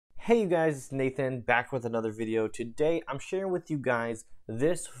Hey you guys, it's Nathan back with another video. Today I'm sharing with you guys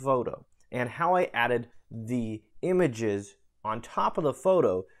this photo and how I added the images on top of the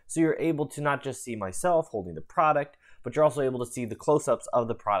photo so you're able to not just see myself holding the product, but you're also able to see the close-ups of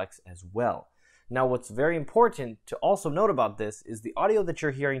the products as well. Now what's very important to also note about this is the audio that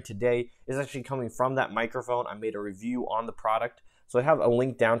you're hearing today is actually coming from that microphone. I made a review on the product, so I have a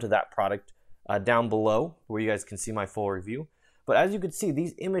link down to that product down below where you guys can see my full review. But as you can see,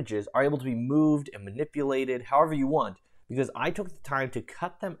 these images are able to be moved and manipulated however you want because I took the time to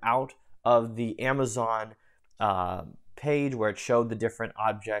cut them out of the Amazon page where it showed the different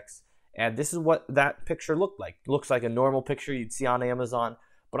objects. And this is what that picture looked like. It looks like a normal picture you'd see on Amazon,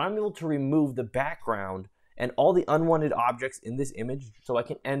 but I'm able to remove the background and all the unwanted objects in this image so I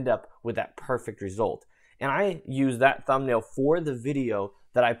can end up with that perfect result. And I use that thumbnail for the video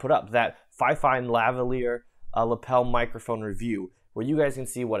that I put up, that Fifine lavalier lapel microphone review, where you guys can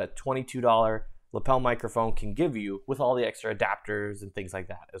see what a $22 lapel microphone can give you with all the extra adapters and things like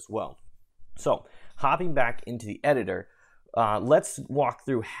that as well. So hopping back into the editor, let's walk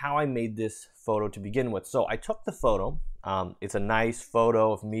through how I made this photo to begin with. So I took the photo. It's a nice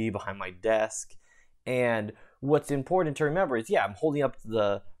photo of me behind my desk, and what's important to remember is, yeah, I'm holding up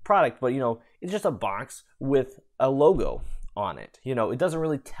the product, but you know, it's just a box with a logo on it. You know, it doesn't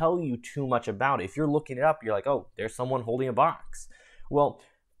really tell you too much about it. If you're looking it up, you're like, oh, there's someone holding a box. Well,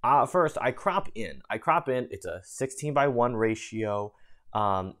 first I crop in. It's a 16:1 ratio,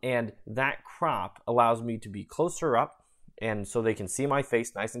 and that crop allows me to be closer up, and so they can see my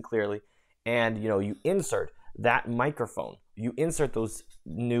face nice and clearly. And you know, you insert that microphone. You insert those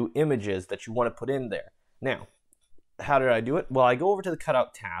new images that you want to put in there. Now, how did I do it? Well, I go over to the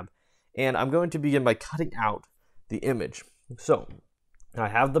Cutout tab, and I'm going to begin by cutting out the image. So I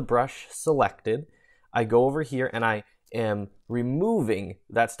have the brush selected. I go over here and I am removing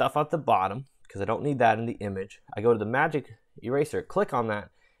that stuff at the bottom because I don't need that in the image. I go to the magic eraser, click on that,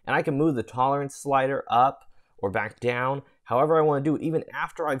 and I can move the tolerance slider up or back down, however I want to do it, even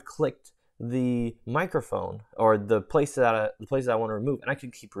after I've clicked the microphone or the place that I want to remove. And I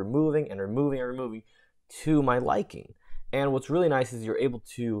can keep removing and removing and removing to my liking. And what's really nice is you're able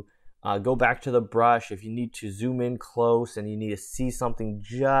to go back to the brush if you need to zoom in close and you need to see something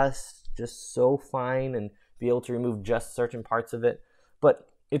just so fine and be able to remove just certain parts of it. But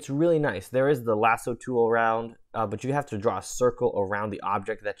it's really nice. There is the lasso tool around, but you have to draw a circle around the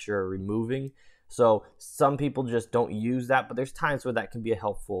object that you're removing. So some people just don't use that, but there's times where that can be a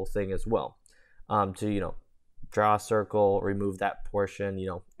helpful thing as well. To, you know, draw a circle, remove that portion, you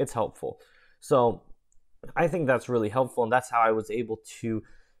know, it's helpful. So I think that's really helpful, and that's how I was able to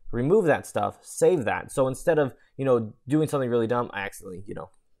remove that stuff, save that. So instead of, you know, doing something really dumb, I accidentally, you know,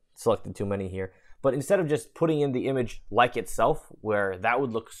 selected too many here. But instead of just putting in the image like itself, where that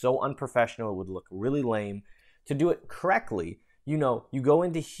would look so unprofessional, it would look really lame, to do it correctly, you know, you go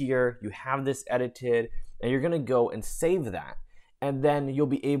into here, you have this edited, and you're gonna go and save that. And then you'll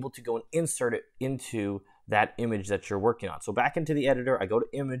be able to go and insert it into that image that you're working on. So back into the editor, I go to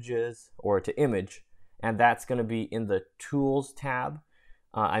images or to image, and that's gonna be in the tools tab.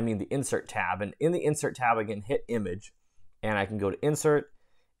 The insert tab, and in the insert tab I can hit image and I can go to insert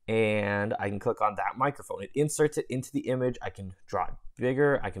and I can click on that microphone. It inserts it into the image. I can draw it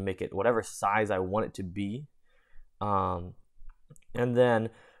bigger, I can make it whatever size I want it to be, and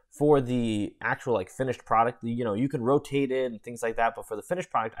then for the actual like finished product, you know, you can rotate it and things like that, but for the finished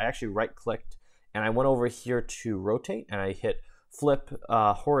product I actually right clicked and I went over here to rotate and I hit flip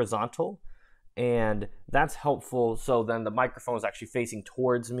horizontal. And that's helpful, so then the microphone is actually facing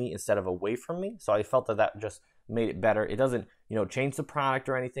towards me instead of away from me. So I felt that that just made it better. It doesn't, you know, change the product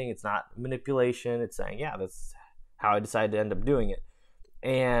or anything. It's not manipulation. It's saying, yeah, that's how I decided to end up doing it.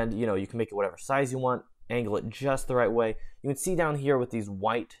 And, you know, you can make it whatever size you want, angle it just the right way. You can see down here with these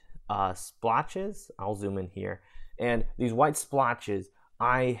white splotches. I'll zoom in here. And these white splotches,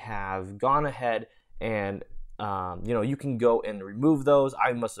 I have gone ahead and you know, you can go and remove those.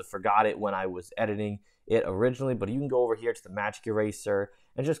 I must have forgot it when I was editing it originally, but you can go over here to the magic eraser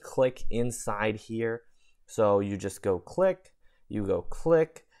and just click inside here. So you just go click, you go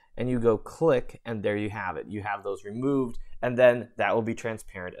click, and you go click, and there you have it. You have those removed, and then that will be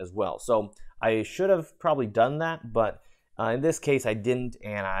transparent as well. So I should have probably done that, but in this case I didn't,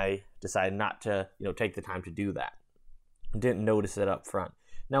 and I decided not to, you know, take the time to do that. Didn't notice it up front.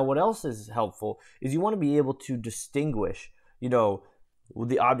 Now, what else is helpful is you want to be able to distinguish, you know,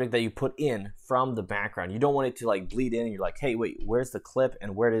 the object that you put in from the background. You don't want it to like bleed in and you're like, hey, wait, where's the clip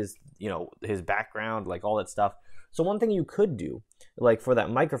and where does, you know, his background, like all that stuff. So one thing you could do, like for that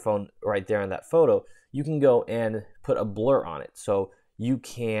microphone right there in that photo, you can go and put a blur on it. So you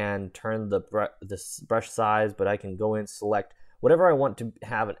can turn the brush size, but I can go in, select whatever I want to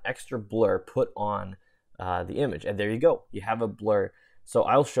have an extra blur put on the image, and there you go, you have a blur. So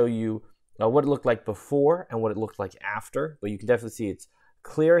I'll show you what it looked like before and what it looked like after, but you can definitely see it's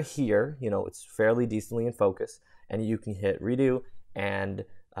clear here, you know, it's fairly decently in focus, and you can hit redo and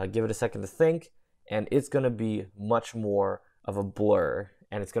give it a second to think, and it's going to be much more of a blur,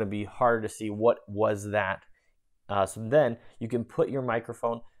 and it's going to be harder to see what was that. So then you can put your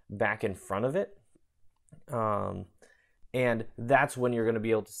microphone back in front of it, and that's when you're going to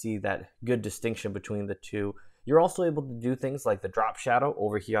be able to see that good distinction between the two. You're also able to do things like the drop shadow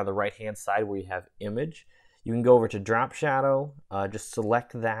over here on the right hand side where you have image. You can go over to drop shadow, just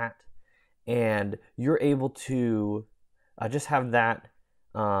select that, and you're able to just have that.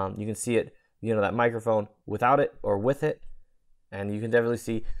 You can see it, you know, that microphone without it or with it, and you can definitely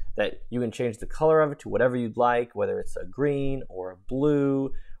see that you can change the color of it to whatever you'd like, whether it's a green or a blue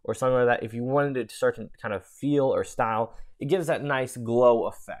or something like that. If you wanted it to certain kind of feel or style, it gives that nice glow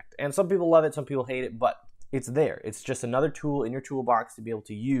effect. And some people love it, some people hate it, but it's there. It's just another tool in your toolbox to be able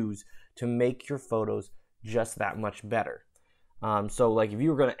to use to make your photos just that much better. So like if you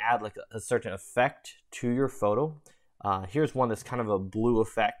were going to add like a certain effect to your photo, here's one that's kind of a blue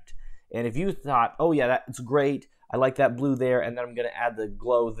effect. And if you thought, oh yeah, that's great, I like that blue there, and then I'm going to add the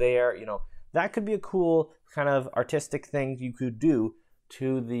glow there, you know, that could be a cool kind of artistic thing you could do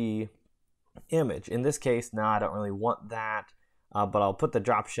to the image. In this case, no, I don't really want that, but I'll put the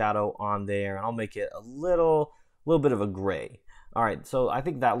drop shadow on there, and I'll make it a little bit of a gray. All right, so I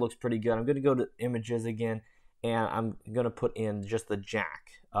think that looks pretty good. I'm going to go to images again, and I'm going to put in just the jack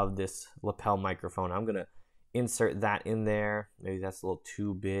of this lapel microphone. I'm going to insert that in there. Maybe that's a little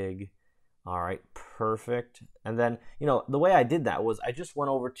too big. All right, perfect. And then, you know, the way I did that was I just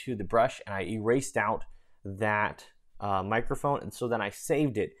went over to the brush and I erased out that microphone, and so then I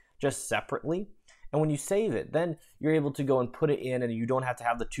saved it just separately. And when you save it, then you're able to go and put it in, and you don't have to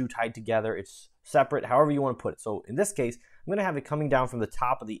have the two tied together. It's separate, however you want to put it. So in this case, I'm going to have it coming down from the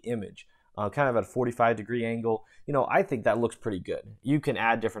top of the image, kind of at a 45-degree angle. You know, I think that looks pretty good. You can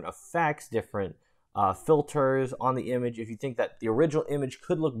add different effects, different filters on the image if you think that the original image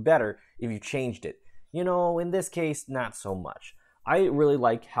could look better if you changed it. You know, in this case, not so much. I really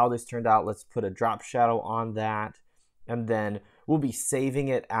like how this turned out. Let's put a drop shadow on that, and then we'll be saving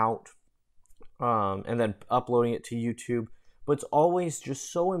it out and then uploading it to YouTube. But it's always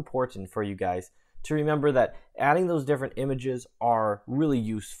just so important for you guys to remember that adding those different images are really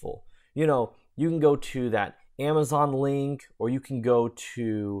useful. You know, you can go to that Amazon link, or you can go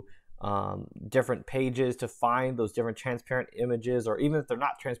to different pages to find those different transparent images, or even if they're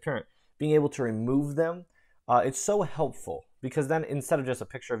not transparent, being able to remove them. It's so helpful, because then instead of just a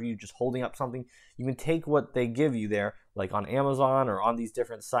picture of you just holding up something, you can take what they give you there, like on Amazon or on these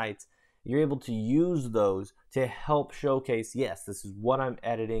different sites. You're able to use those to help showcase, yes, this is what I'm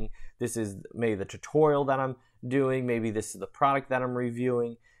editing, this is maybe the tutorial that I'm doing, maybe this is the product that I'm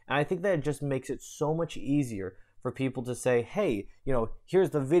reviewing. And I think that it just makes it so much easier for people to say, hey, you know, here's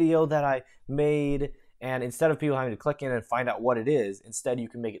the video that I made, and instead of people having to click in and find out what it is, instead you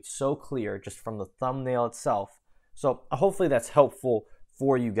can make it so clear just from the thumbnail itself. So hopefully that's helpful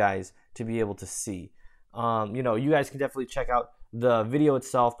for you guys to be able to see. You know, you guys can definitely check out the video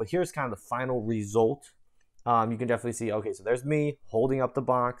itself, but here's kind of the final result. You can definitely see, okay, so there's me holding up the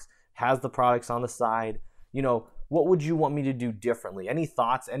box, has the products on the side. You know, what would you want me to do differently? Any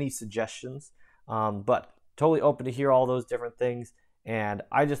thoughts, any suggestions? But totally open to hear all those different things, and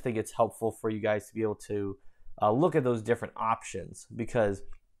I just think it's helpful for you guys to be able to look at those different options, because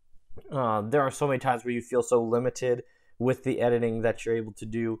there are so many times where you feel so limited with the editing that you're able to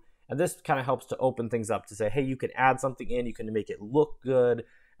do, and this kind of helps to open things up to say, hey, you can add something in, you can make it look good,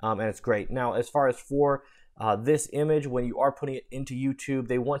 and it's great. Now, as far as for this image, when you are putting it into YouTube,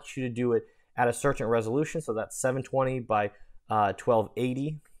 they want you to do it at a certain resolution, so that's 720 by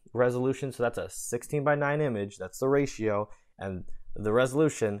 1280 resolution, so that's a 16:9 image, that's the ratio, and the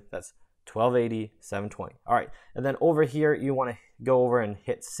resolution, that's 1280 720. All right, and then over here you want to go over and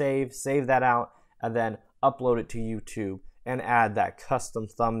hit save that out, and then upload it to YouTube and add that custom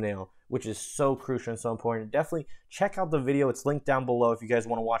thumbnail, which is so crucial and so important. Definitely check out the video, it's linked down below if you guys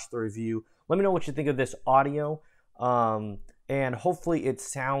want to watch the review. Let me know what you think of this audio, and hopefully it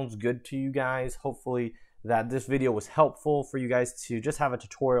sounds good to you guys. Hopefully that this video was helpful for you guys to just have a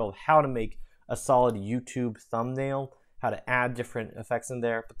tutorial of how to make a solid YouTube thumbnail, how to add different effects in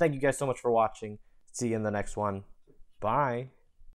there. But thank you guys so much for watching. See you in the next one. Bye.